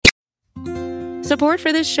Support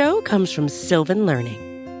for this show comes from Sylvan Learning.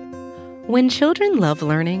 When children love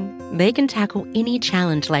learning, they can tackle any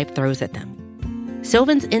challenge life throws at them.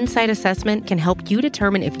 Sylvan's Insight Assessment can help you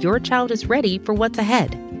determine if your child is ready for what's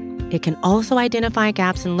ahead. It can also identify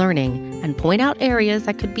gaps in learning and point out areas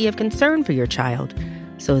that could be of concern for your child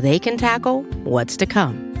so they can tackle what's to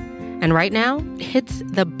come. And right now, it's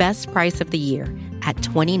the best price of the year at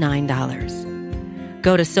 $29.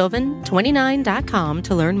 Go to sylvan29.com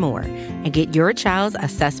to learn more and get your child's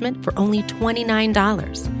assessment for only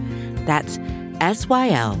 $29. That's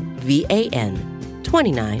SYLVAN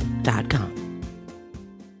 29.com.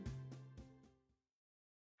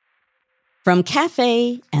 From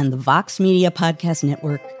Cafe and the Vox Media Podcast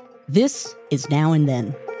Network, this is Now and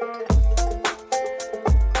Then.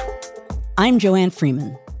 I'm Joanne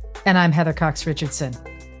Freeman. And I'm Heather Cox Richardson.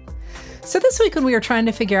 So this week when we were trying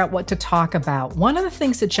to figure out what to talk about, one of the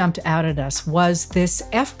things that jumped out at us was this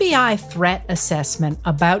FBI threat assessment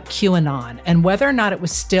about QAnon and whether or not it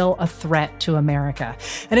was still a threat to America.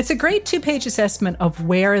 And it's a great 2-page assessment of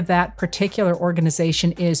where that particular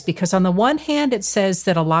organization is, because on the one hand, it says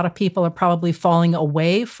that a lot of people are probably falling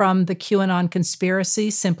away from the QAnon conspiracy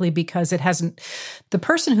simply because it hasn't, the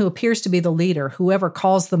person who appears to be the leader, whoever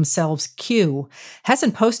calls themselves Q,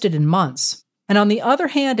 hasn't posted in months. And on the other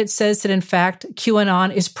hand, it says that, in fact,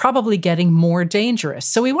 QAnon is probably getting more dangerous.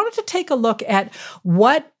 So we wanted to take a look at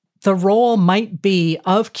what the role might be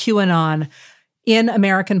of QAnon in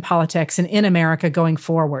American politics and in America going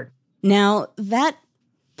forward. Now, that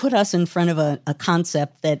put us in front of a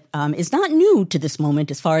concept that is not new to this moment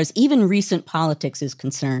as far as even recent politics is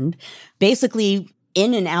concerned. Basically,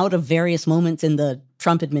 in and out of various moments in the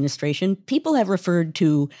Trump administration, people have referred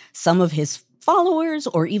to some of his followers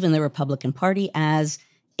or even the Republican Party as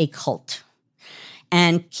a cult.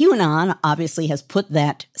 And QAnon obviously has put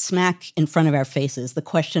that smack in front of our faces. The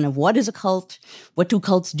question of what is a cult? What do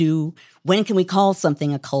cults do? When can we call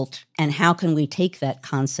something a cult? And how can we take that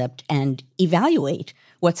concept and evaluate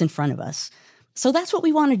what's in front of us? So that's what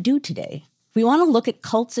we want to do today. We want to look at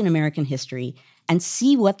cults in American history and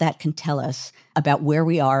see what that can tell us about where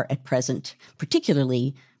we are at present,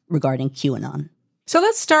 particularly regarding QAnon. So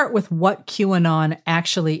let's start with what QAnon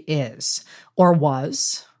actually is, or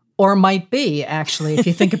was, or might be, actually, if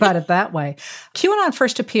you think about it that way. QAnon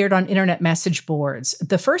first appeared on internet message boards.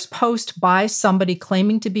 The first post by somebody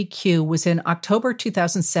claiming to be Q was in October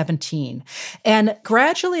 2017. And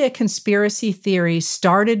gradually a conspiracy theory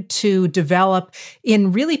started to develop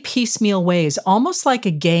in really piecemeal ways, almost like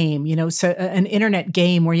a game, so an internet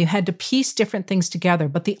game where you had to piece different things together.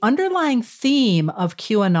 But the underlying theme of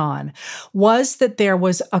QAnon was that there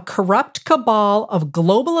was a corrupt cabal of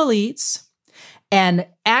global elites and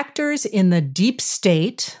actors in the deep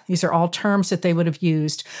state, these are all terms that they would have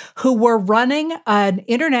used, who were running an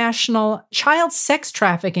international child sex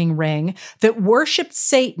trafficking ring that worshiped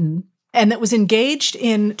Satan and that was engaged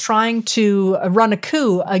in trying to run a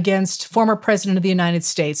coup against former president of the United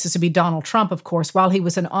States. This would be Donald Trump, of course, while he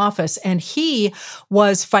was in office. And he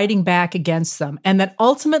was fighting back against them. And that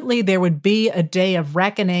ultimately there would be a day of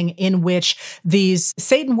reckoning in which these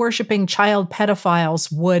Satan-worshiping child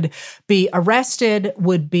pedophiles would be arrested,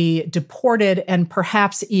 would be deported, and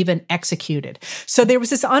perhaps even executed. So there was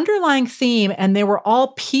this underlying theme, and there were all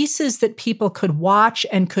pieces that people could watch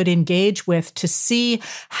and could engage with to see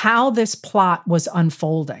how this plot was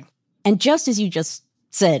unfolding. And just as you just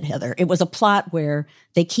said, Heather, it was a plot where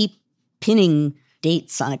they keep pinning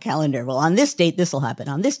dates on a calendar. Well, on this date, this will happen.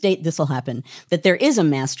 On this date, this will happen. That there is a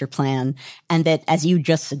master plan, and that, as you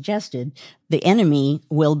just suggested, the enemy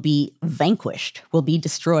will be vanquished, will be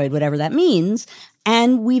destroyed, whatever that means.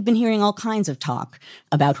 And we've been hearing all kinds of talk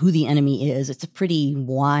about who the enemy is. It's a pretty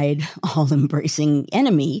wide, all-embracing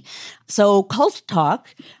enemy. So cult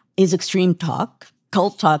talk is extreme talk.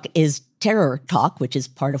 Cult talk is terror talk, which is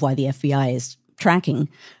part of why the FBI is tracking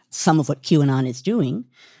some of what QAnon is doing.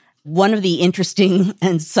 One of the interesting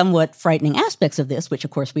and somewhat frightening aspects of this, which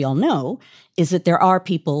of course we all know, is that there are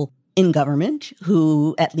people in government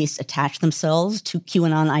who at least attach themselves to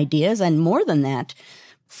QAnon ideas. And more than that,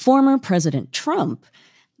 former President Trump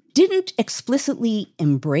didn't explicitly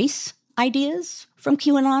embrace ideas from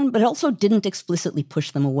QAnon, but also didn't explicitly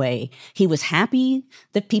push them away. He was happy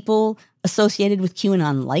that people associated with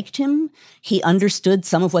QAnon liked him. He understood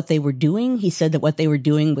some of what they were doing. He said that what they were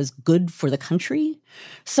doing was good for the country.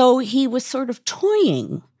 So he was sort of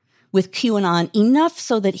toying with QAnon enough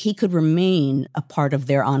so that he could remain a part of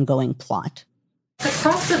their ongoing plot. The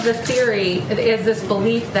crux of the theory is this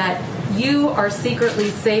belief that you are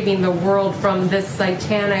secretly saving the world from this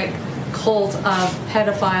satanic cult of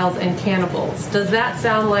pedophiles and cannibals. Does that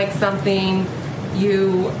sound like something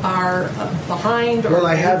you are behind? Or well,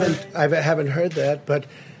 I haven't heard that, but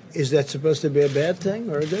is that supposed to be a bad thing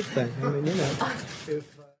or a good thing? I mean,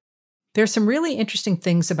 There's some really interesting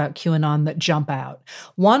things about QAnon that jump out.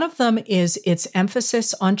 One of them is its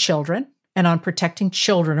emphasis on children and on protecting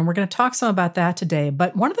children. And we're going to talk some about that today.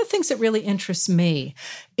 But one of the things that really interests me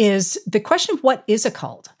is the question of what is a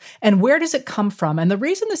cult and where does it come from? And the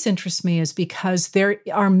reason this interests me is because there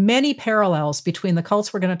are many parallels between the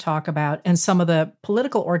cults we're going to talk about and some of the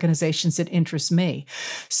political organizations that interest me.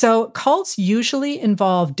 So cults usually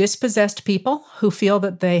involve dispossessed people who feel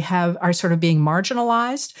that they are sort of being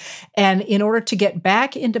marginalized. And in order to get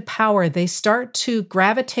back into power, they start to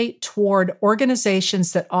gravitate toward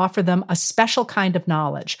organizations that offer them a special kind of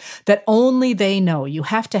knowledge that only they know. You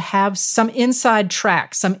have to have some inside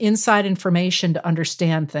track, some inside information to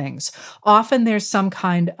understand things. Often there's some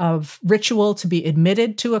kind of ritual to be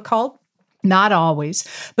admitted to a cult. Not always,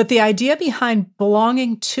 but the idea behind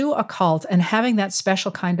belonging to a cult and having that special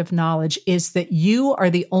kind of knowledge is that you are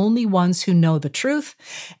the only ones who know the truth.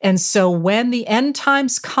 And so when the end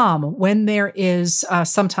times come, when there is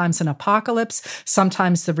sometimes an apocalypse,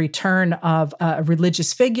 sometimes the return of a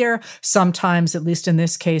religious figure, sometimes, at least in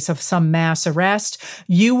this case, of some mass arrest,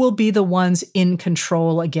 you will be the ones in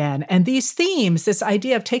control again. And these themes, this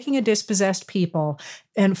idea of taking a dispossessed people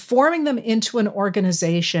and forming them into an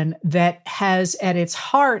organization that has at its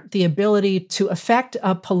heart the ability to affect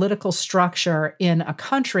a political structure in a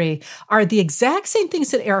country are the exact same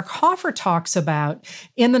things that Eric Hoffer talks about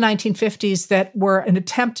in the 1950s that were an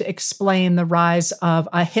attempt to explain the rise of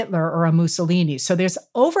a Hitler or a Mussolini. So there's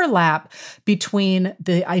overlap between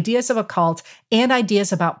the ideas of a cult and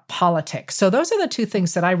ideas about politics. So those are the two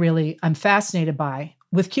things that I'm fascinated by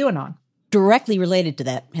with QAnon. Directly related to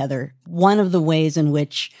that, Heather, one of the ways in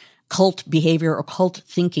which cult behavior or cult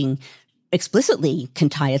thinking explicitly can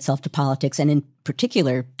tie itself to politics, and in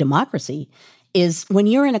particular democracy, is when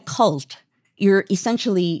you're in a cult, you're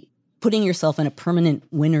essentially putting yourself in a permanent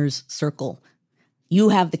winner's circle. You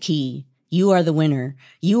have the key. You are the winner.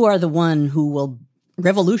 You are the one who will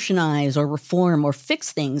revolutionize or reform or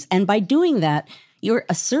fix things. And by doing that, you're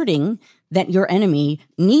asserting that your enemy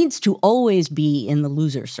needs to always be in the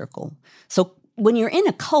loser circle. So when you're in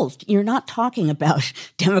a cult, you're not talking about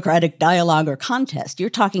democratic dialogue or contest. You're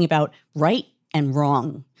talking about right and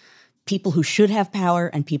wrong, people who should have power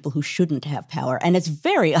and people who shouldn't have power. And it's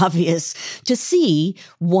very obvious to see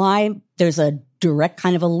why there's a direct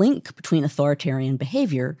kind of a link between authoritarian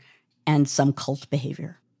behavior and some cult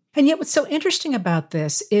behavior. And yet what's so interesting about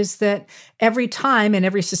this is that every time in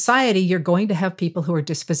every society, you're going to have people who are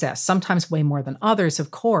dispossessed, sometimes way more than others,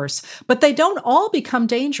 of course, but they don't all become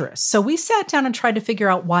dangerous. So we sat down and tried to figure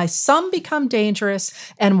out why some become dangerous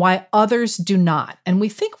and why others do not. And we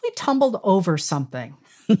think we tumbled over something.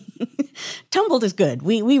 Tumbled is good.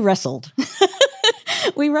 We wrestled.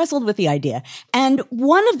 We wrestled with the idea. And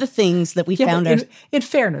one of the things that we found out... In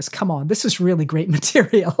fairness, come on, this is really great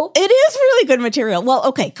material. It is really good material. Well,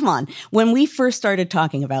 okay, come on. When we first started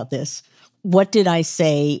talking about this, what did I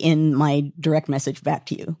say in my direct message back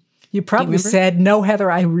to you? You probably said, no, Heather,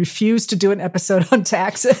 I refuse to do an episode on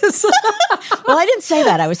taxes. Well, I didn't say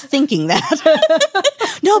that. I was thinking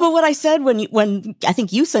that. No, but what I said when I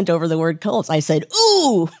think you sent over the word cults, I said,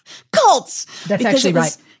 ooh, cults. That's actually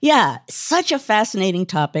right. Yeah, such a fascinating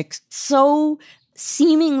topic, so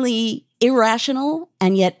seemingly irrational,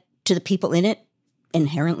 and yet to the people in it,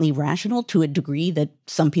 inherently rational to a degree that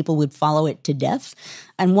some people would follow it to death.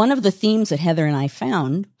 And one of the themes that Heather and I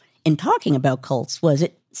found in talking about cults was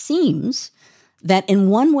it seems that in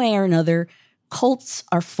one way or another, cults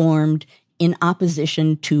are formed in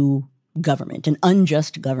opposition to government, an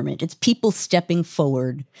unjust government. It's people stepping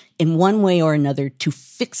forward in one way or another to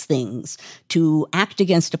fix things, to act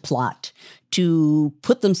against a plot, to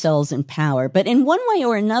put themselves in power. But in one way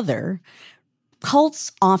or another,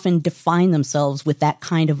 cults often define themselves with that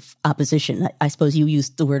kind of opposition. I suppose you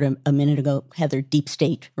used the word a minute ago, Heather, deep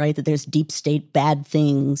state, right? That there's deep state bad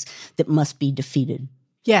things that must be defeated.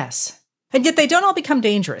 Yes. And yet they don't all become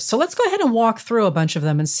dangerous. So let's go ahead and walk through a bunch of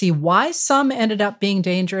them and see why some ended up being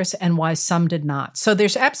dangerous and why some did not. So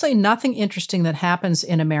there's absolutely nothing interesting that happens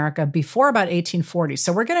in America before about 1840.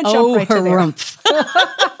 So we're going to jump right to there.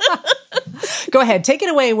 Go ahead. Take it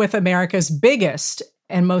away with America's biggest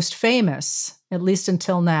and most famous, at least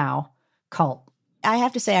until now, cult. I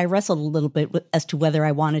have to say I wrestled a little bit as to whether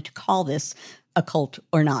I wanted to call this a cult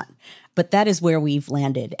or not. But that is where we've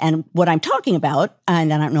landed. And what I'm talking about,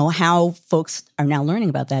 and I don't know how folks are now learning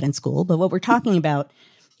about that in school, but what we're talking about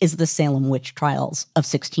is the Salem witch trials of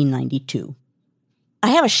 1692. I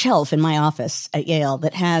have a shelf in my office at Yale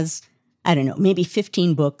that has I don't know, maybe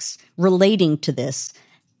 15 books relating to this.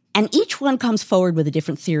 And each one comes forward with a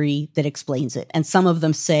different theory that explains it. And some of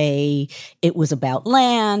them say it was about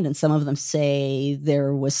land, and some of them say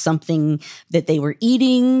there was something that they were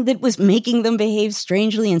eating that was making them behave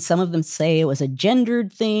strangely, and some of them say it was a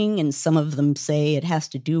gendered thing, and some of them say it has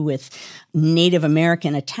to do with Native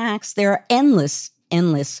American attacks. There are endless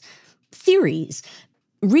theories.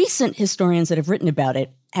 Recent historians that have written about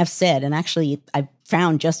it have said, and actually I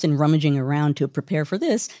found just in rummaging around to prepare for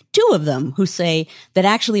this, 2 of them who say that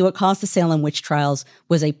actually what caused the Salem witch trials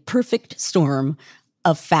was a perfect storm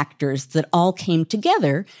of factors that all came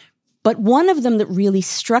together. But one of them that really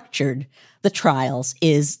structured the trials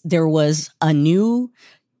is there was a new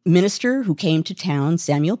minister who came to town,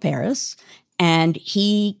 Samuel Parris, and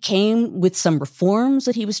he came with some reforms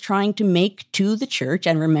that he was trying to make to the church.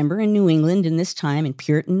 And remember, in New England, in this time, in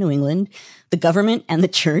Puritan New England, the government and the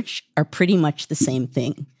church are pretty much the same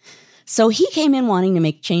thing. So he came in wanting to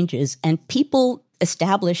make changes, and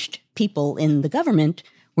established people in the government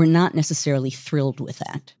were not necessarily thrilled with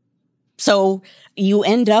that. So you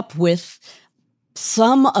end up with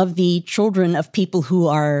some of the children of people who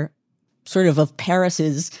are sort of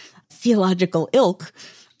Parris's theological ilk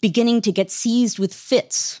beginning to get seized with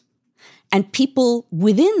fits. And people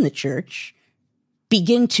within the church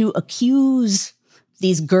begin to accuse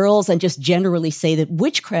these girls and just generally say that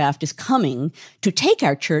witchcraft is coming to take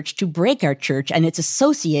our church, to break our church, and it's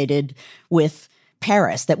associated with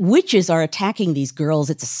Parris, that witches are attacking these girls.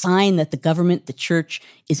 It's a sign that the government, the church,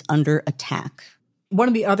 is under attack. One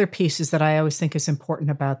of the other pieces that I always think is important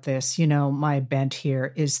about this, my bent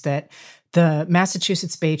here, is that the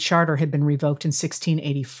Massachusetts Bay Charter had been revoked in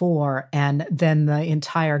 1684, and then the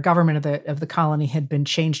entire government of the colony had been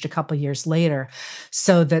changed a couple of years later.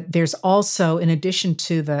 So that there's also, in addition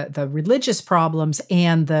to the religious problems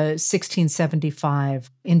and the 1675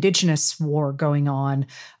 Indigenous War going on,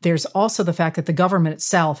 there's also the fact that the government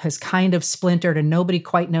itself has kind of splintered, and nobody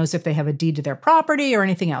quite knows if they have a deed to their property or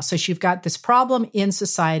anything else. So you've got this problem in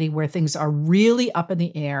society where things are really up in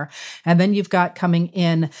the air, and then you've got coming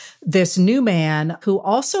in this new man who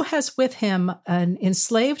also has with him an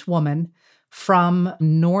enslaved woman from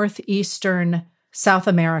northeastern South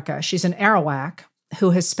America. She's an Arawak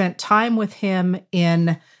who has spent time with him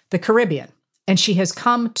in the Caribbean, and she has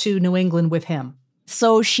come to New England with him.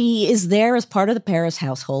 So she is there as part of the Parris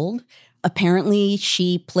household. Apparently,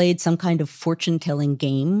 she played some kind of fortune-telling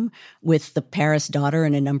game with the Parris daughter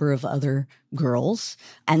and a number of other girls.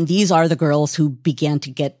 And these are the girls who began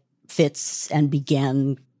to get fits and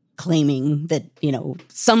began claiming that,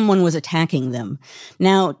 someone was attacking them.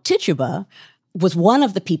 Now, Tituba was one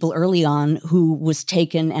of the people early on who was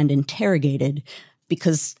taken and interrogated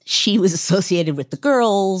because she was associated with the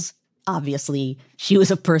girls. Obviously, she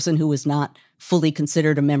was a person who was not fully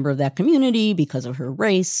considered a member of that community because of her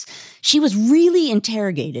race. She was really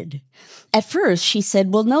interrogated. At first, she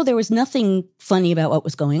said, well, no, there was nothing funny about what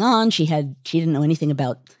was going on. She didn't know anything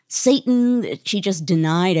about Satan. She just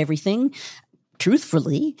denied everything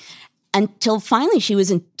truthfully, until finally she was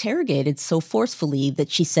interrogated so forcefully that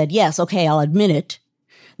she said, yes, okay, I'll admit it,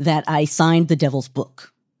 that I signed the devil's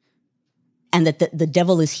book. And that the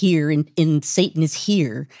devil is here and Satan is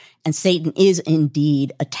here, and Satan is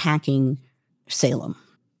indeed attacking Salem.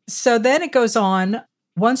 So then it goes on.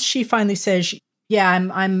 Once she finally says, yeah,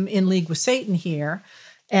 I'm in league with Satan here,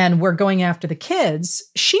 and we're going after the kids,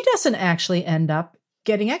 she doesn't actually end up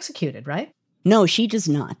getting executed, right? No, she does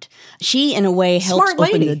not. She, in a way, helps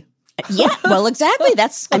Smart lady. open the... Yeah, well, exactly.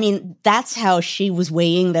 That's how she was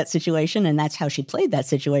weighing that situation, and that's how she played that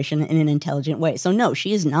situation in an intelligent way. So no,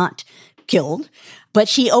 she is not killed, but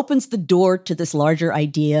she opens the door to this larger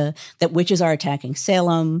idea that witches are attacking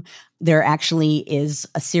Salem. There actually is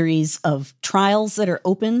a series of trials that are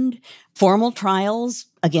opened, formal trials,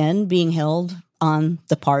 again, being held on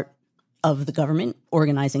the part of the government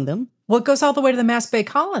organizing them. Well, it goes all the way to the Mass Bay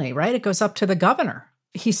Colony, right? It goes up to the governor.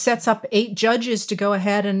 He sets up 8 judges to go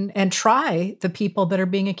ahead and try the people that are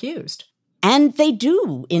being accused. And they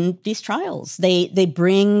do in these trials. They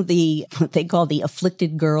bring what they call the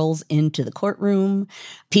afflicted girls into the courtroom.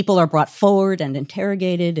 People are brought forward and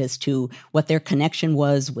interrogated as to what their connection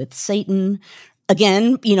was with Satan.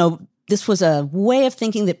 Again, this was a way of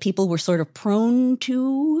thinking that people were sort of prone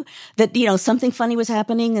to, that, something funny was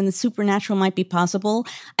happening and the supernatural might be possible.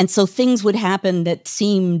 And so things would happen that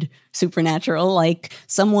seemed supernatural, like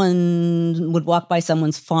someone would walk by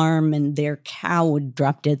someone's farm and their cow would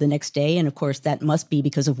drop dead the next day. And of course, that must be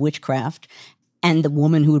because of witchcraft. And the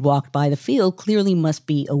woman who had walked by the field clearly must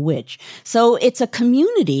be a witch. So it's a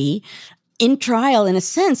community in trial, in a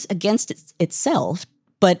sense, against itself,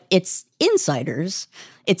 But it's insiders,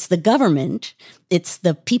 it's the government, it's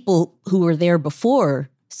the people who were there before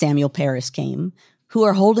Samuel Parris came, who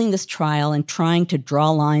are holding this trial and trying to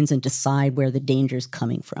draw lines and decide where the danger is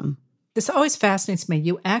coming from. This always fascinates me.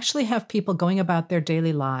 You actually have people going about their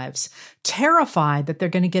daily lives, terrified that they're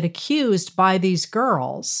going to get accused by these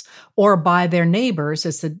girls or by their neighbors,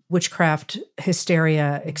 as the witchcraft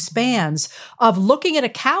hysteria expands, of looking at a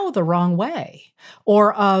cow the wrong way,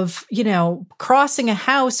 or of, crossing a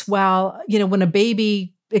house while, when a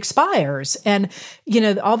baby expires. And,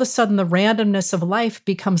 all of a sudden the randomness of life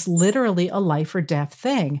becomes literally a life or death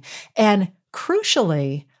thing. And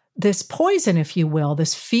crucially, this poison, if you will,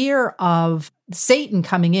 this fear of Satan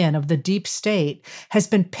coming in, of the deep state, has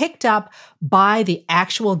been picked up by the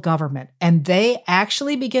actual government. And they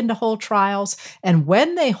actually begin to hold trials. And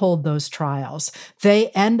when they hold those trials, they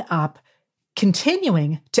end up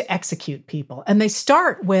continuing to execute people. And they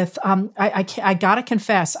start with, I got to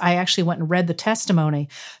confess, I actually went and read the testimony.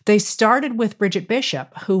 They started with Bridget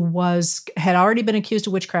Bishop, who had already been accused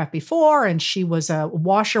of witchcraft before, and she was a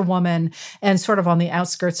washerwoman and sort of on the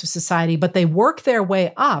outskirts of society, but they worked their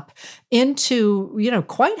way up into,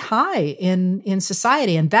 quite high in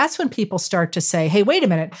society. And that's when people start to say, hey, wait a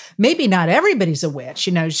minute, maybe not everybody's a witch.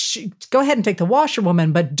 Go ahead and take the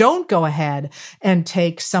washerwoman, but don't go ahead and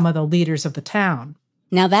take some of the leaders of the town.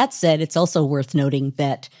 Now, that said, it's also worth noting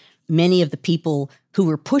that many of the people who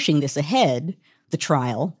were pushing this ahead, the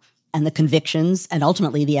trial and the convictions and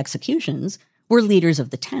ultimately the executions, were leaders of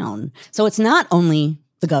the town. So it's not only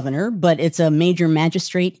the governor, but it's a major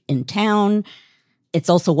magistrate in town. It's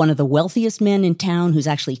also one of the wealthiest men in town who's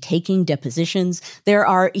actually taking depositions. There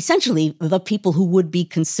are essentially the people who would be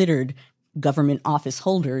considered government office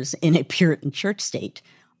holders in a Puritan church state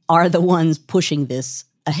are the ones pushing this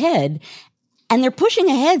ahead. And they're pushing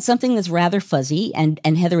ahead something that's rather fuzzy. And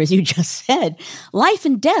Heather, as you just said, life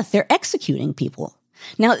and death, they're executing people.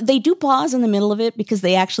 Now, they do pause in the middle of it because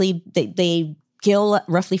they kill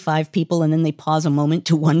roughly 5 people, and then they pause a moment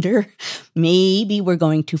to wonder, maybe we're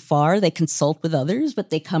going too far. They consult with others,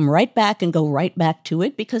 but they come right back and go right back to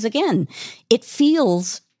it because, again, it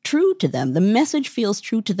feels true to them. The message feels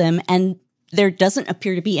true to them, and there doesn't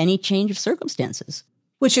appear to be any change of circumstances.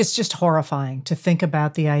 Which is just horrifying to think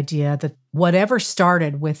about the idea that whatever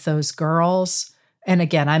started with those girls, and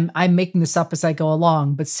again, I'm making this up as I go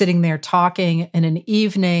along, but sitting there talking in an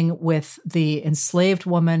evening with the enslaved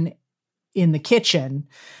woman in the kitchen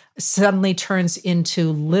suddenly turns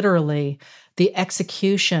into literally the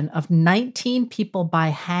execution of 19 people by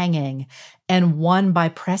hanging and 1 by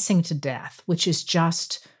pressing to death, which is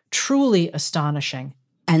just truly astonishing.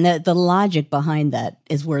 And the logic behind that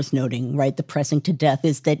is worth noting, right? The pressing to death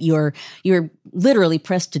is that you're literally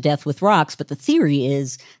pressed to death with rocks, but the theory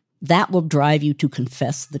is that will drive you to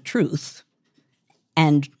confess the truth.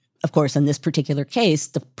 And, of course, in this particular case,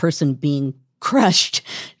 the person being crushed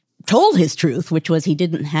told his truth, which was he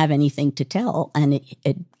didn't have anything to tell, and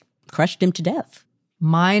it crushed him to death.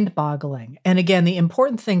 Mind-boggling. And again, the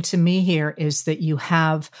important thing to me here is that you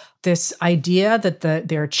have this idea that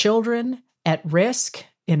there are children at risk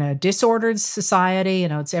in a disordered society.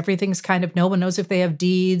 It's everything's kind of, no one knows if they have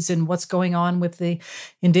deeds and what's going on with the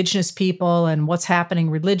indigenous people and what's happening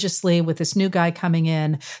religiously with this new guy coming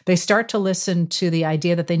in. They start to listen to the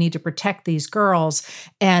idea that they need to protect these girls,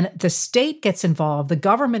 and the state gets involved, the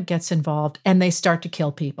government gets involved, and they start to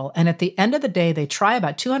kill people. And at the end of the day, they try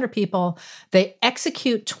about 200 people, they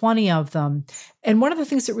execute 20 of them. And one of the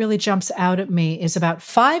things that really jumps out at me is about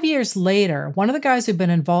 5 years later, one of the guys who'd been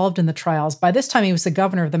involved in the trials, by this time he was the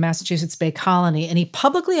governor of the Massachusetts Bay Colony, and he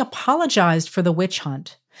publicly apologized for the witch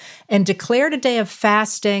hunt and declared a day of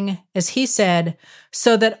fasting, as he said,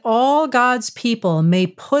 so that all God's people may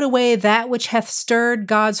put away that which hath stirred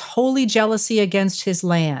God's holy jealousy against his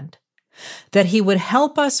land, that he would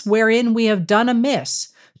help us wherein we have done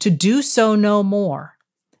amiss to do so no more.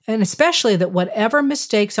 And especially that whatever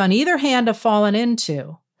mistakes on either hand have fallen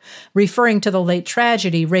into, referring to the late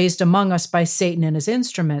tragedy raised among us by Satan and his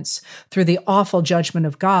instruments through the awful judgment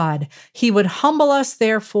of God, he would humble us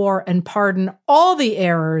therefore and pardon all the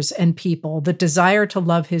errors and people that desire to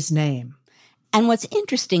love his name. And what's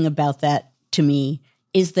interesting about that to me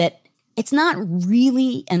is that it's not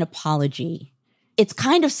really an apology. It's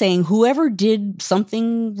kind of saying whoever did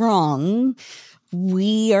something wrong,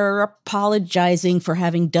 we are apologizing for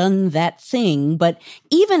having done that thing. But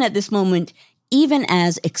even at this moment, even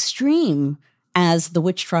as extreme as the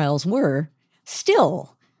witch trials were,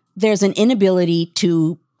 still there's an inability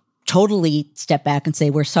to totally step back and say,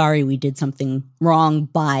 we're sorry we did something wrong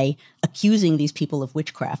by accusing these people of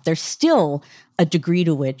witchcraft. There's still a degree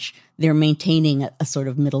to which they're maintaining a sort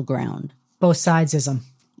of middle ground. Both sidesism.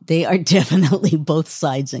 They are definitely both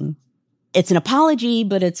sidesing. It's an apology,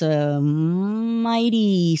 but it's a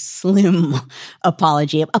mighty slim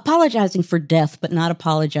apology. Apologizing for death, but not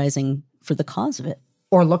apologizing for the cause of it.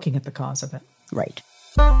 Or looking at the cause of it. Right.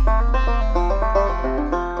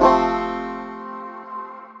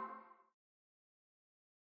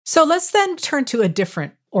 So let's then turn to a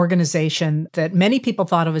different organization that many people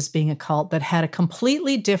thought of as being a cult that had a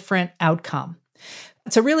completely different outcome.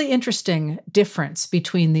 It's a really interesting difference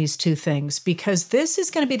between these two things because this is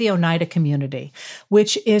going to be the Oneida Community,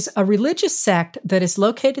 which is a religious sect that is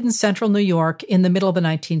located in central New York in the middle of the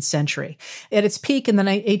 19th century. At its peak in the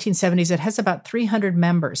 1870s, it has about 300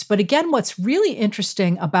 members. But again, what's really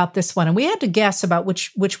interesting about this one, and we had to guess about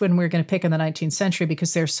which one we were going to pick in the 19th century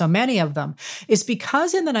because there's so many of them, is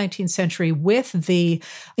because in the 19th century, with the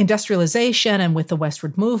industrialization and with the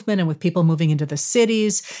westward movement and with people moving into the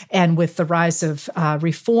cities and with the rise of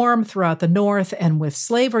reform throughout the North and with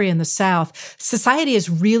slavery in the South, society is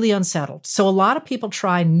really unsettled. So a lot of people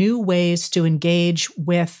try new ways to engage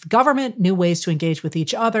with government, new ways to engage with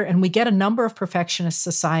each other, and we get a number of perfectionist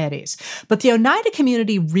societies. But the Oneida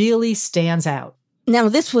Community really stands out. Now,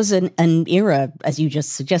 this was an era, as you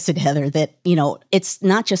just suggested, Heather, that, it's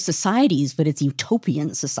not just societies, but it's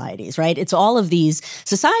utopian societies, right? It's all of these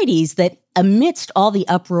societies that amidst all the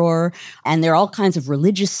uproar, and there are all kinds of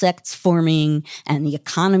religious sects forming, and the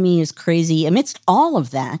economy is crazy, amidst all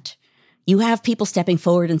of that, you have people stepping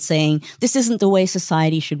forward and saying, this isn't the way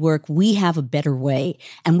society should work. We have a better way,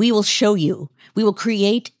 and we will show you. We will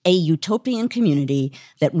create a utopian community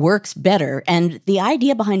that works better. And the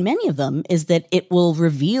idea behind many of them is that it will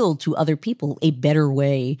reveal to other people a better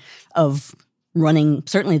way of running,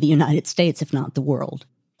 certainly the United States, if not the world.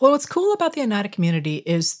 Well, what's cool about the Oneida Community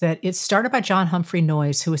is that it started by John Humphrey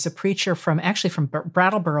Noyes, who is a preacher from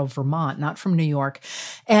Brattleboro, Vermont, not from New York.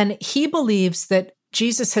 And he believes that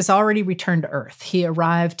Jesus has already returned to earth. He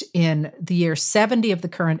arrived in the year 70 of the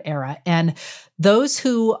current era. And those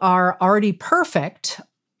who are already perfect,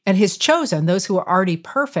 and his chosen, those who are already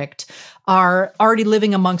perfect, are already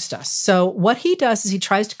living amongst us. So what he does is he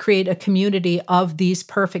tries to create a community of these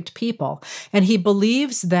perfect people. And he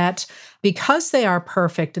believes that because they are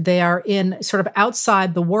perfect, they are in sort of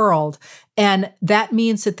outside the world. And that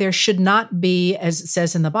means that there should not be, as it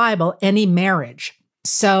says in the Bible, any marriage.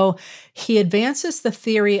 So he advances the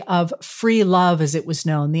theory of free love, as it was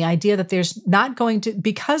known, the idea that there's not going to,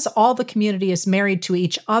 because all the community is married to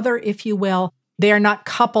each other, if you will, they are not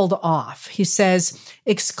coupled off. He says,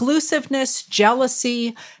 exclusiveness,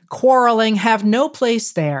 jealousy, quarreling have no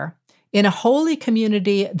place there. In a holy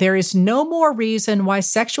community, there is no more reason why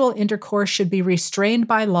sexual intercourse should be restrained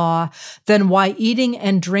by law than why eating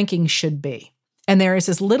and drinking should be. And there is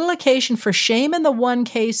as little occasion for shame in the one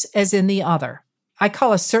case as in the other. I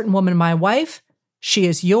call a certain woman my wife. She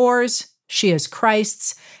is yours. She is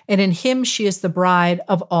Christ's. And in him, she is the bride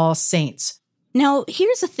of all saints. Now,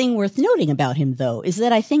 here's a thing worth noting about him, though, is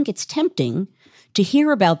that I think it's tempting to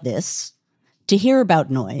hear about this, to hear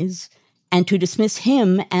about Noyes, and to dismiss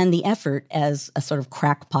him and the effort as a sort of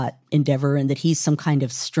crackpot endeavor and that he's some kind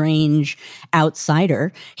of strange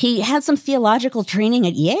outsider. He had some theological training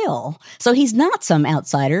at Yale, so he's not some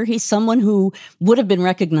outsider. He's someone who would have been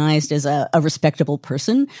recognized as a respectable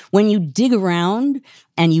person. When you dig around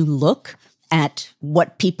and you look at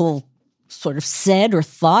what people sort of said or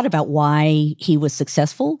thought about why he was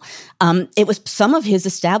successful, it was some of his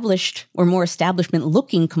established or more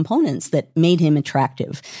establishment-looking components that made him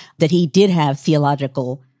attractive, that he did have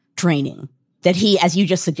theological training, that he, as you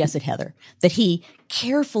just suggested, Heather, that he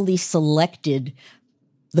carefully selected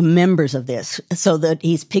the members of this so that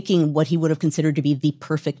he's picking what he would have considered to be the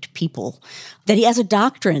perfect people, that he has a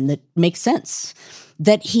doctrine that makes sense,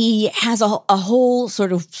 that he has a whole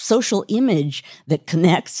sort of social image that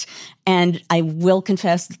connects. And I will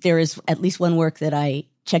confess that there is at least one work that I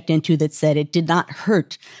checked into that said it did not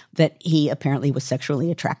hurt that he apparently was sexually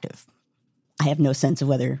attractive. I have no sense of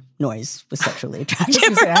whether Noyes was sexually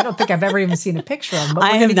attractive. I don't think I've ever even seen a picture of him.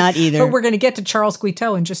 I have not either. But we're going to get to Charles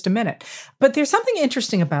Guiteau in just a minute. But there's something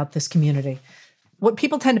interesting about this community. What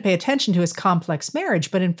people tend to pay attention to is complex marriage,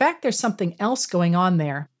 but in fact, there's something else going on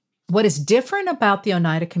there. What is different about the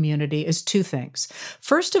Oneida community is two things.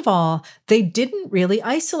 First of all, they didn't really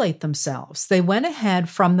isolate themselves. They went ahead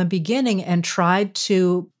from the beginning and tried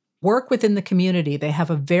to work within the community. They have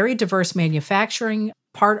a very diverse manufacturing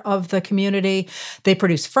part of the community. They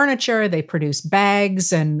produce furniture, they produce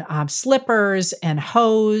bags and slippers and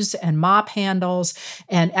hose and mop handles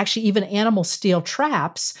and actually even animal steel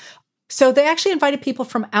traps. So they actually invited people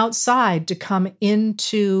from outside to come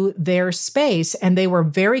into their space, and they were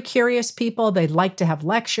very curious people. They liked to have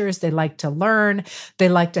lectures. They liked to learn. They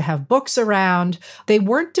liked to have books around. They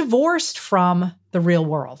weren't divorced from the real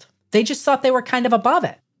world. They just thought they were kind of above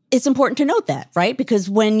it. It's important to note that, right? Because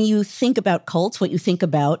when you think about cults, what you think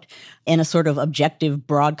about in a sort of objective,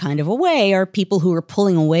 broad kind of a way are people who are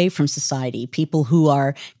pulling away from society, people who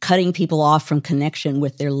are cutting people off from connection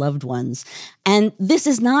with their loved ones. And this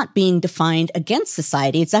is not being defined against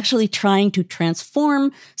society. It's actually trying to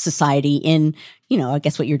transform society in, I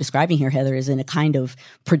guess what you're describing here, Heather, is in a kind of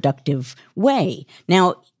productive way.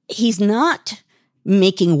 Now, he's not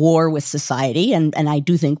making war with society. And I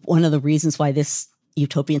do think one of the reasons why this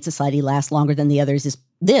utopian society lasts longer than the others is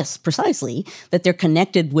this precisely, that they're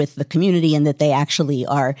connected with the community and that they actually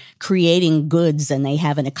are creating goods and they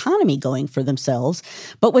have an economy going for themselves.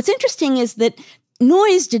 But what's interesting is that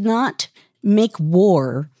Noyes did not make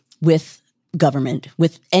war with government,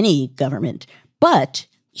 with any government, but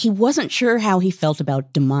he wasn't sure how he felt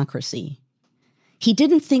about democracy. He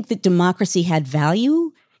didn't think that democracy had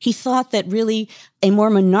value. He thought that really a more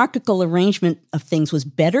monarchical arrangement of things was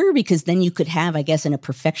better because then you could have, I guess, in a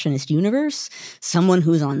perfectionist universe, someone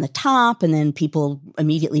who's on the top and then people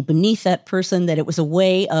immediately beneath that person, that it was a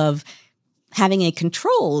way of having a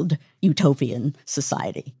controlled utopian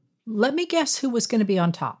society. Let me guess who was going to be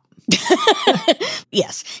on top.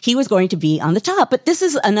 Yes, he was going to be on the top. But this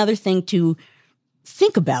is another thing to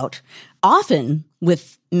think about. Often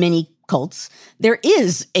with many cults, there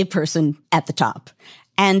is a person at the top.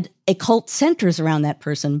 And a cult centers around that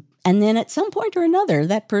person. And then at some point or another,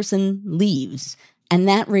 that person leaves. And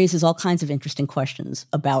that raises all kinds of interesting questions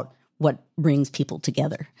about what brings people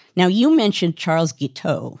together. Now, you mentioned Charles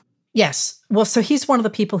Guiteau. Yes. Well, so he's one of the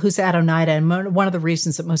people who's at Oneida. And one of the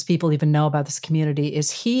reasons that most people even know about this community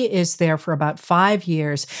is he is there for about 5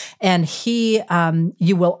 years. And he,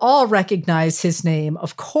 you will all recognize his name,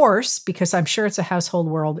 of course, because I'm sure it's a household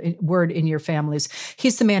word in your families.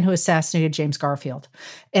 He's the man who assassinated James Garfield.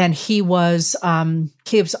 And he was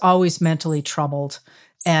always mentally troubled.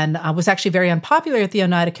 And was actually very unpopular at the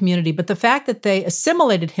Oneida community. But the fact that they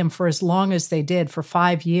assimilated him for as long as they did, for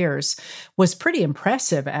 5 years, was pretty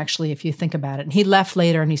impressive, actually, if you think about it. And he left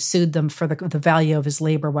later and he sued them for the value of his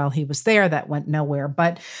labor while he was there. That went nowhere.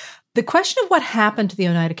 But the question of what happened to the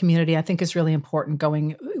Oneida community, I think, is really important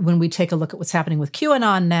when we take a look at what's happening with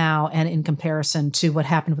QAnon now and in comparison to what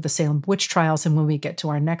happened with the Salem witch trials and when we get to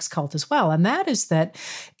our next cult as well. And that is that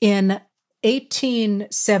in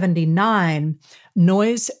 1879,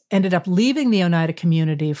 Noyes ended up leaving the Oneida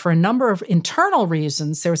community for a number of internal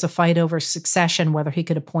reasons. There was a fight over succession, whether he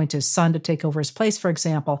could appoint his son to take over his place, for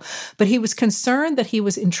example. But he was concerned that he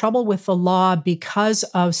was in trouble with the law because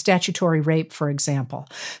of statutory rape, for example.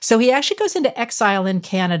 So he actually goes into exile in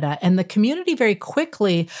Canada, and the community very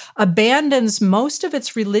quickly abandons most of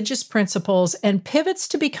its religious principles and pivots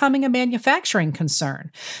to becoming a manufacturing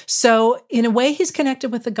concern. So in a way, he's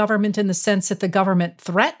connected with the government in the sense that the government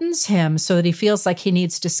threatens him so that he feels like he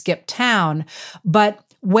needs to skip town. But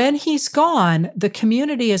when he's gone, the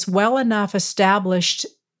community is well enough established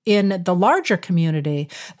in the larger community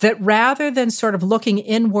that rather than sort of looking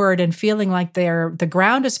inward and feeling like the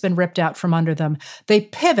ground has been ripped out from under them, they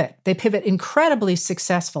pivot. They pivot incredibly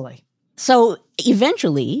successfully. So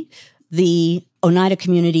eventually, the Oneida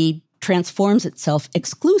community transforms itself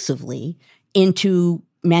exclusively into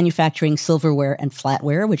manufacturing silverware and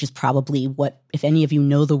flatware, which is probably what, if any of you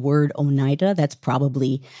know the word Oneida, that's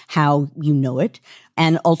probably how you know it.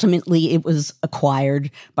 And ultimately, it was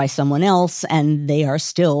acquired by someone else, and they are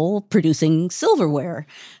still producing silverware.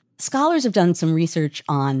 Scholars have done some research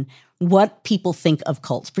on what people think of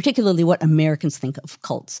cults, particularly what Americans think of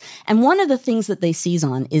cults. And one of the things that they seize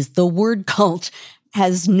on is the word cult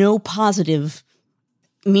has no positive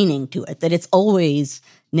meaning to it, that it's always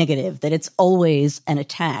negative, that it's always an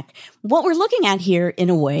attack. What we're looking at here, in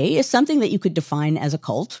a way, is something that you could define as a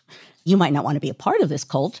cult. You might not want to be a part of this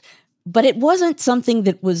cult, but it wasn't something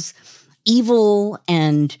that was evil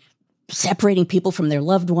and separating people from their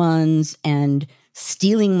loved ones and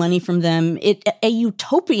stealing money from them. A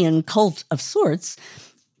utopian cult of sorts.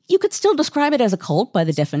 You could still describe it as a cult by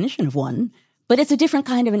the definition of one, but it's a different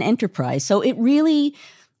kind of an enterprise. So it really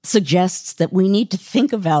suggests that we need to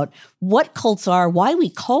think about what cults are, why we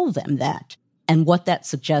call them that, and what that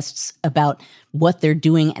suggests about what they're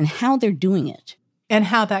doing and how they're doing it. And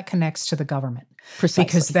how that connects to the government. Precisely.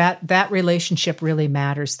 Because that relationship really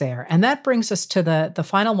matters there. And that brings us to the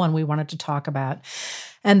final one we wanted to talk about.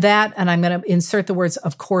 And I'm going to insert the words,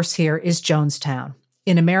 of course, here, is Jonestown.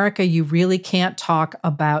 in America, you really can't talk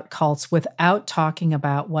about cults without talking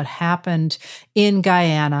about what happened in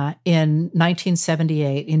Guyana in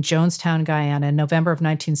 1978, in Jonestown, Guyana, in November of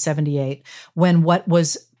 1978, when what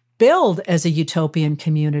was billed as a utopian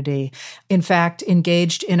community, in fact,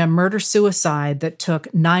 engaged in a murder-suicide that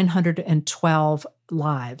took 912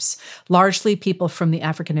 lives, largely people from the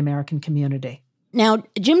African-American community. Now,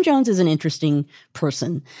 Jim Jones is an interesting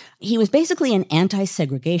person. He was basically an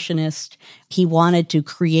anti-segregationist. He wanted to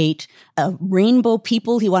create a rainbow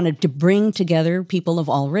people. He wanted to bring together people of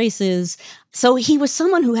all races. So he was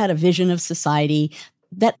someone who had a vision of society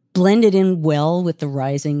that blended in well with the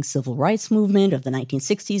rising civil rights movement of the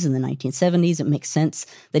 1960s and the 1970s. It makes sense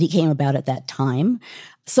that he came about at that time.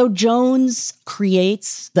 So Jones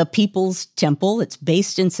creates the People's Temple. It's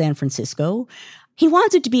based in San Francisco. He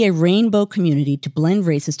wants it to be a rainbow community to blend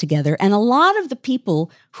races together. And a lot of the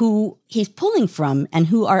people who he's pulling from and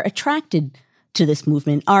who are attracted to this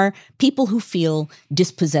movement are people who feel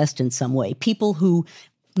dispossessed in some way, people who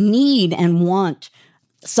need and want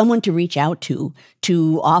someone to reach out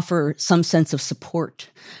to offer some sense of support.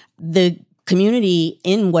 The community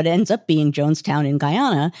in what ends up being Jonestown in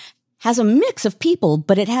Guyana has a mix of people,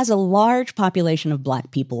 but it has a large population of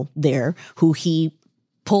Black people there who he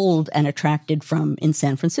pulled and attracted from in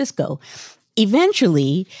San Francisco.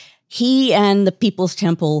 Eventually, he and the People's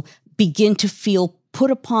Temple begin to feel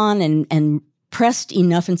put upon and pressed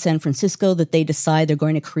enough in San Francisco that they decide they're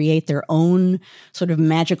going to create their own sort of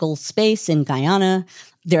magical space in Guyana.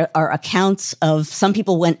 There are accounts of some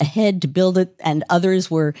people went ahead to build it and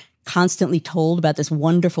others were constantly told about this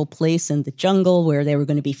wonderful place in the jungle where they were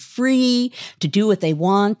going to be free to do what they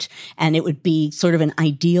want, and it would be sort of an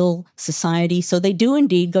ideal society. So they do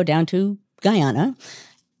indeed go down to Guyana.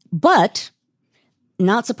 But,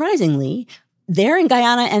 not surprisingly, they're in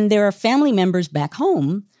Guyana and there are family members back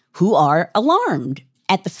home who are alarmed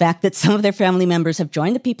at the fact that some of their family members have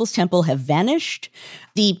joined the People's Temple, have vanished.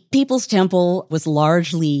 The People's Temple was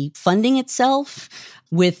largely funding itself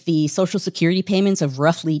with the Social Security payments of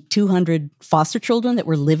roughly 200 foster children that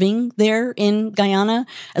were living there in Guyana,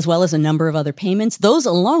 as well as a number of other payments. Those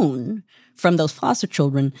alone, from those foster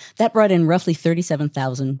children, that brought in roughly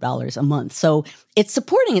 $37,000 a month. So it's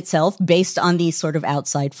supporting itself based on these sort of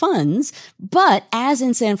outside funds. But as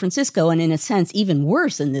in San Francisco, and in a sense even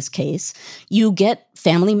worse in this case, you get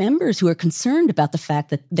family members who are concerned about the fact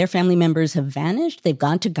that their family members have vanished. They've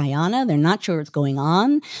gone to Guyana. They're not sure what's going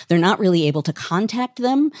on. They're not really able to contact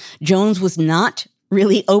them. Jones was not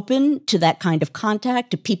really open to that kind of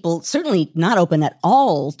contact, to people, certainly not open at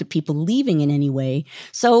all to people leaving in any way.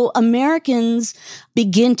 So Americans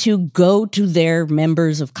begin to go to their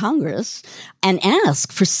members of Congress and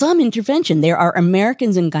ask for some intervention. There are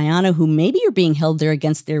Americans in Guyana who maybe are being held there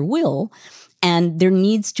against their will, and there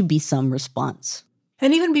needs to be some response.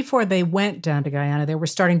 And even before they went down to Guyana, there were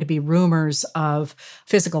starting to be rumors of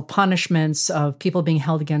physical punishments, of people being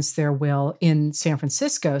held against their will in San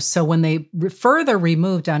Francisco. So when they further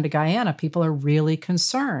removed down to Guyana, people are really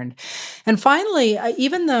concerned. And finally,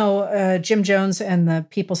 even though Jim Jones and the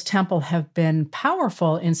People's Temple have been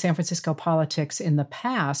powerful in San Francisco politics in the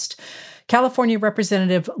past, California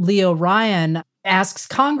Representative Leo Ryan asks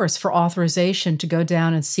Congress for authorization to go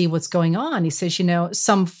down and see what's going on. He says,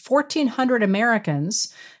 some 1,400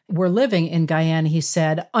 Americans were living in Guyana, he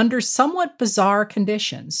said, under somewhat bizarre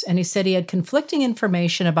conditions. And he said he had conflicting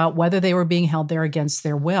information about whether they were being held there against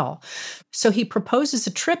their will. So he proposes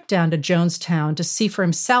a trip down to Jonestown to see for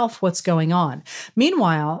himself what's going on.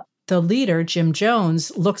 Meanwhile, the leader, Jim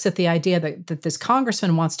Jones, looks at the idea that this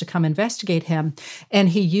congressman wants to come investigate him, and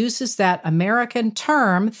he uses that American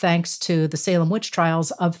term, thanks to the Salem witch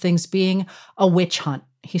trials, of things being a witch hunt.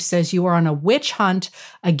 He says, you are on a witch hunt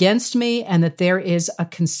against me, and that there is a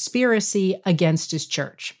conspiracy against his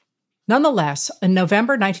church. Nonetheless, in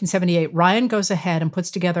November 1978, Ryan goes ahead and puts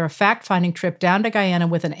together a fact-finding trip down to Guyana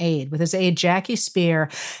with his aide, Jackie Spear,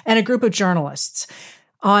 and a group of journalists.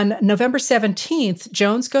 On November 17th,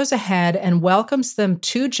 Jones goes ahead and welcomes them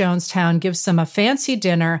to Jonestown, gives them a fancy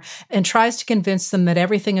dinner, and tries to convince them that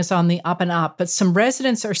everything is on the up and up. But some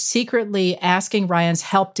residents are secretly asking Ryan's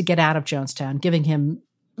help to get out of Jonestown, giving him...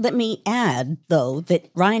 Let me add, though,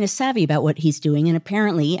 that Ryan is savvy about what he's doing. And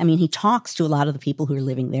apparently, he talks to a lot of the people who are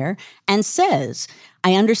living there and says,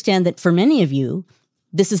 I understand that for many of you,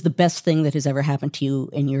 this is the best thing that has ever happened to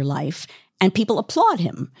you in your life. And people applaud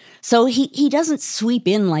him. So he doesn't sweep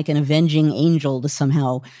in like an avenging angel to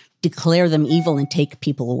somehow declare them evil and take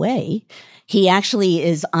people away. He actually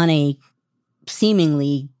is on a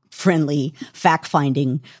seemingly friendly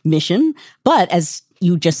fact-finding mission. But as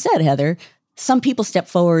you just said, Heather, some people step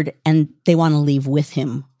forward and they want to leave with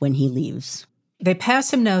him when he leaves. They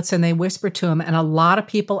pass him notes and they whisper to him, and a lot of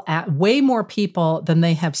people, way more people than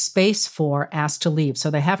they have space for, ask to leave. So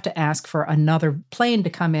they have to ask for another plane to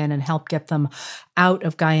come in and help get them out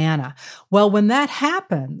of Guyana. Well, when that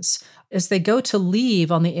happens, as they go to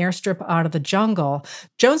leave on the airstrip out of the jungle,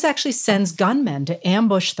 Jones actually sends gunmen to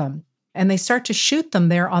ambush them. And they start to shoot them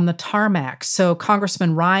there on the tarmac. So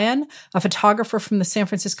Congressman Ryan, a photographer from the San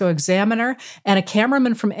Francisco Examiner, and a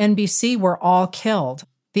cameraman from NBC were all killed.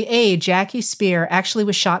 The aide, Jackie Spear, actually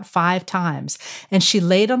was shot 5 times, and she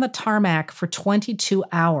laid on the tarmac for 22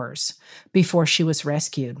 hours before she was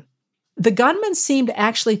rescued. The gunmen seemed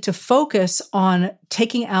actually to focus on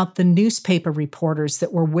taking out the newspaper reporters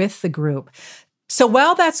that were with the group. So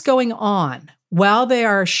while that's going on, while they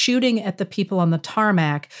are shooting at the people on the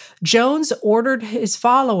tarmac, Jones ordered his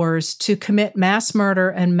followers to commit mass murder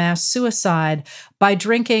and mass suicide by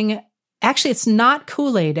drinking. Actually, it's not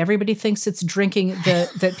Kool-Aid. Everybody thinks it's drinking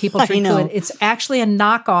that people drink Kool-Aid. It's actually a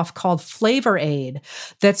knockoff called Flavor Aid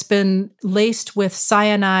that's been laced with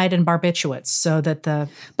cyanide and barbiturates so that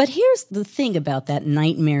But here's the thing about that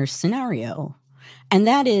nightmare scenario, and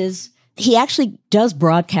that is he actually does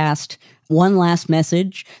broadcast one last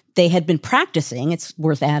message. They had been practicing, it's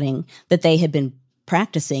worth adding, that they had been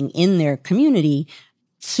practicing in their community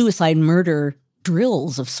suicide murder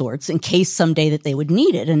drills of sorts in case someday that they would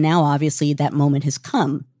need it. And now, obviously, that moment has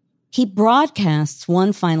come. He broadcasts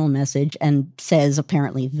one final message and says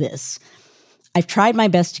apparently this: "I've tried my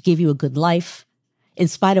best to give you a good life. In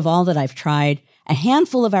spite of all that I've tried, a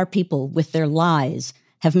handful of our people with their lies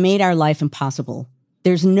have made our life impossible.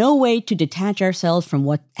 There's no way to detach ourselves from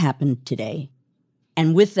what happened today."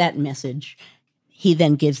 And with that message, he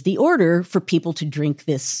then gives the order for people to drink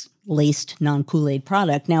this laced non-Kool-Aid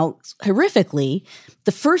product. Now, horrifically,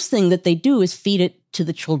 the first thing that they do is feed it to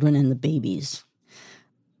the children and the babies,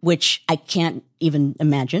 which I can't even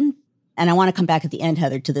imagine. And I want to come back at the end,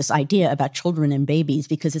 Heather, to this idea about children and babies,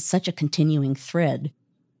 because it's such a continuing thread.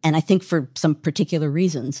 And I think for some particular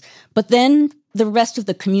reasons. But then the rest of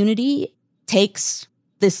the community takes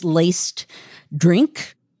this laced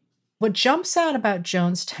drink. What jumps out about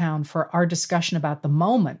Jonestown for our discussion about the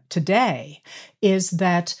moment today is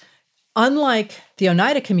that unlike the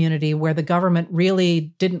Oneida community, where the government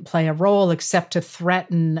really didn't play a role except to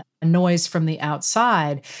threaten a noise from the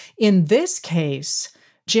outside, in this case,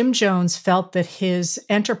 Jim Jones felt that his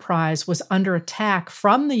enterprise was under attack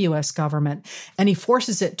from the U.S. government, and he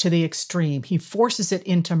forces it to the extreme. He forces it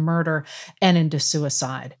into murder and into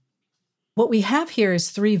suicide. What we have here is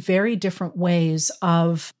 3 very different ways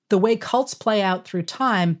of the way cults play out through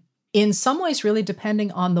time, in some ways really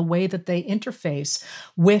depending on the way that they interface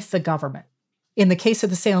with the government. In the case of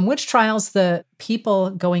the Salem witch trials, the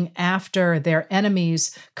people going after their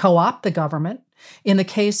enemies co-opt the government. In the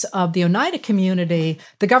case of the Oneida community,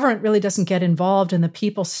 the government really doesn't get involved and the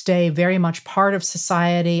people stay very much part of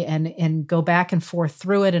society and go back and forth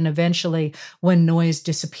through it. And eventually, when noise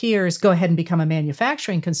disappears, go ahead and become a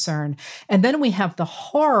manufacturing concern. And then we have the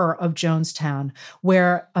horror of Jonestown,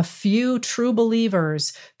 where a few true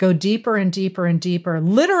believers go deeper and deeper and deeper,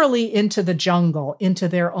 literally into the jungle, into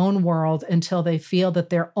their own world, until they feel that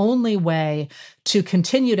their only way to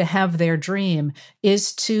continue to have their dream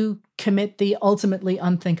is to commit the ultimately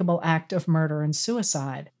unthinkable act of murder and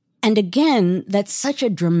suicide. And again, that's such a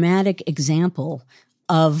dramatic example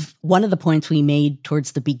of one of the points we made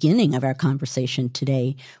towards the beginning of our conversation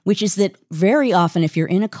today, which is that very often if you're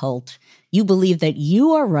in a cult, you believe that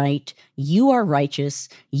you are right, you are righteous,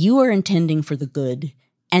 you are intending for the good,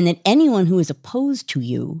 and that anyone who is opposed to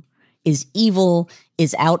you is evil,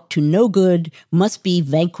 is out to no good, must be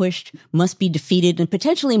vanquished, must be defeated, and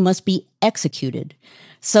potentially must be executed.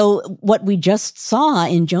 So what we just saw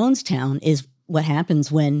in Jonestown is what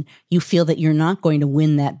happens when you feel that you're not going to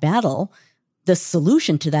win that battle. The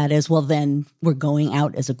solution to that is, well, then we're going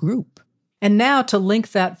out as a group. And now to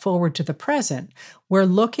link that forward to the present, we're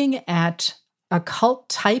looking at a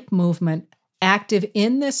cult-type movement active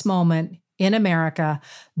in this moment in America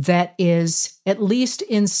that is, at least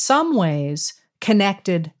in some ways,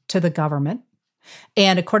 connected to the government.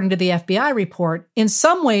 And according to the FBI report, in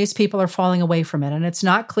some ways, people are falling away from it. And it's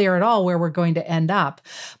not clear at all where we're going to end up.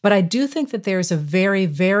 But I do think that there's a very,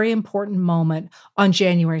 very important moment on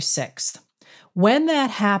January 6th. When that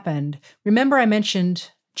happened, remember I mentioned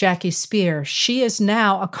Jackie Spear. She is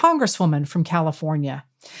now a congresswoman from California.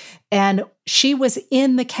 And she was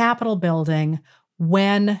in the Capitol building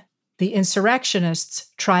when the insurrectionists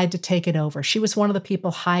tried to take it over. She was one of the people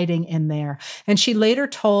hiding in there. And she later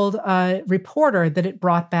told a reporter that it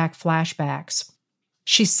brought back flashbacks.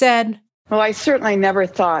 She said, "Well, I certainly never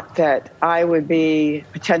thought that I would be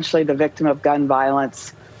potentially the victim of gun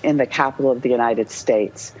violence in the capital of the United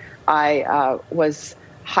States. I was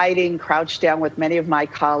hiding, crouched down with many of my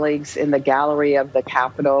colleagues in the gallery of the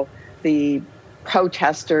Capitol. The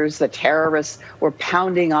protesters, the terrorists were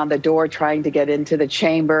pounding on the door trying to get into the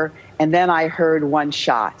chamber. And then I heard one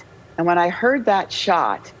shot. And when I heard that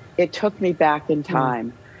shot, it took me back in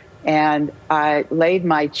time. And I laid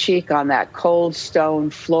my cheek on that cold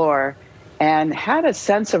stone floor and had a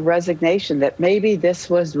sense of resignation that maybe this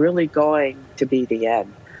was really going to be the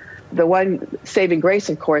end. The one saving grace,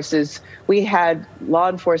 of course, is we had law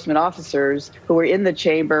enforcement officers who were in the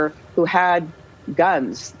chamber who had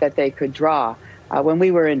guns that they could draw. When we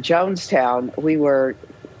were in Jonestown,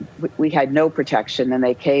 we had no protection, and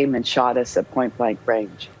they came and shot us at point-blank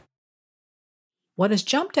range. What has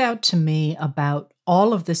jumped out to me about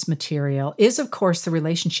all of this material is, of course, the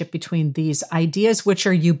relationship between these ideas, which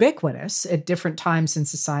are ubiquitous at different times in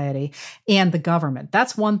society, and the government.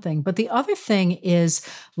 That's one thing. But the other thing is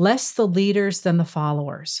less the leaders than the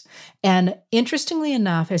followers. And interestingly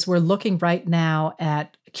enough, as we're looking right now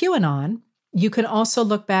at QAnon, you can also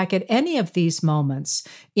look back at any of these moments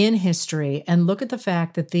in history and look at the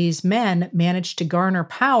fact that these men managed to garner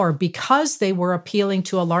power because they were appealing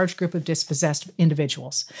to a large group of dispossessed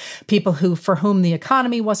individuals, people for whom the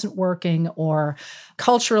economy wasn't working or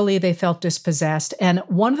culturally they felt dispossessed. And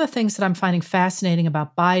one of the things that I'm finding fascinating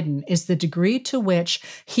about Biden is the degree to which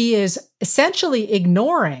he is essentially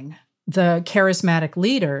ignoring the charismatic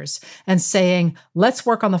leaders and saying, let's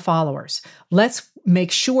work on the followers. Let's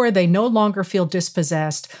make sure they no longer feel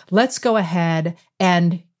dispossessed. Let's go ahead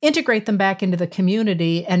and integrate them back into the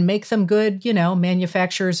community and make them good,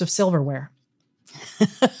 manufacturers of silverware.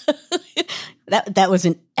 That was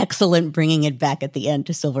an excellent bringing it back at the end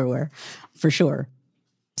to silverware, for sure.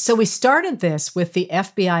 So we started this with the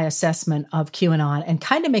FBI assessment of QAnon and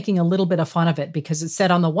kind of making a little bit of fun of it because it said,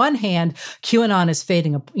 on the one hand, QAnon is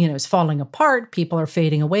is falling apart. People are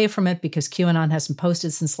fading away from it because QAnon hasn't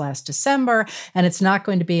posted since last December, and it's not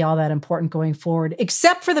going to be all that important going forward,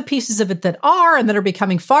 except for the pieces of it that are and that are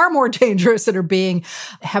becoming far more dangerous that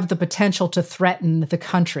have the potential to threaten the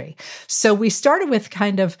country. So we started with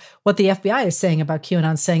kind of what the FBI is saying about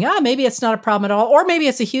QAnon, saying, maybe it's not a problem at all, or maybe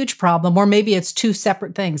it's a huge problem, or maybe it's two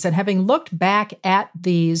separate things. And having looked back at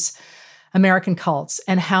these American cults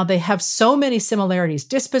and how they have so many similarities,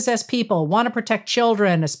 dispossessed people, want to protect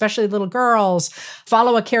children, especially little girls,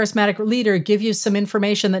 follow a charismatic leader, give you some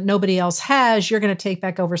information that nobody else has, you're going to take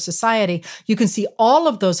back over society. You can see all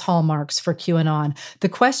of those hallmarks for QAnon. The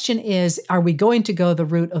question is, are we going to go the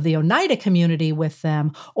route of the Oneida community with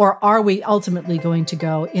them, or are we ultimately going to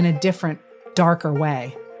go in a different, darker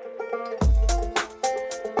way?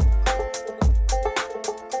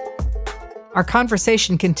 Our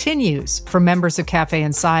conversation continues for members of Cafe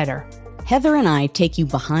Insider. Heather and I take you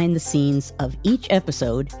behind the scenes of each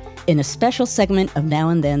episode in a special segment of Now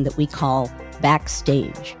and Then that we call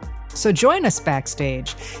Backstage. So join us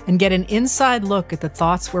backstage and get an inside look at the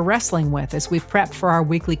thoughts we're wrestling with as we prep for our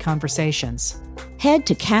weekly conversations. Head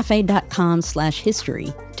to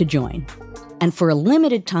cafe.com/history to join. And for a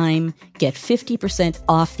limited time, get 50%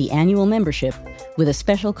 off the annual membership with a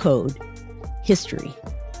special code, HISTORY.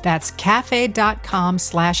 That's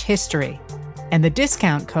cafe.com/history. And the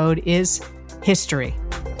discount code is HISTORY.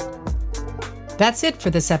 That's it for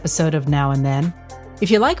this episode of Now and Then. If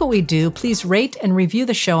you like what we do, please rate and review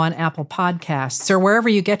the show on Apple Podcasts or wherever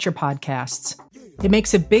you get your podcasts. It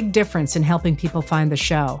makes a big difference in helping people find the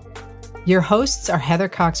show. Your hosts are Heather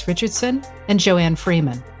Cox Richardson and Joanne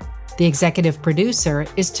Freeman. The executive producer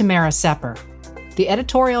is Tamara Sepper. The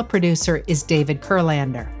editorial producer is David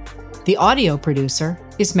Kurlander. The audio producer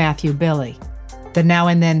is Matthew Billy. The Now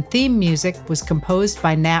and Then theme music was composed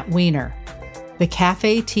by Nat Weiner. The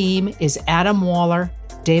Cafe team is Adam Waller,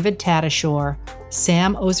 David Tadashore,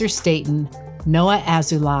 Sam Ozer-Staten, Noah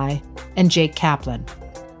Azulai, and Jake Kaplan.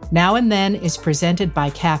 Now and Then is presented by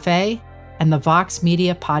Cafe and the Vox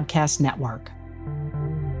Media Podcast Network.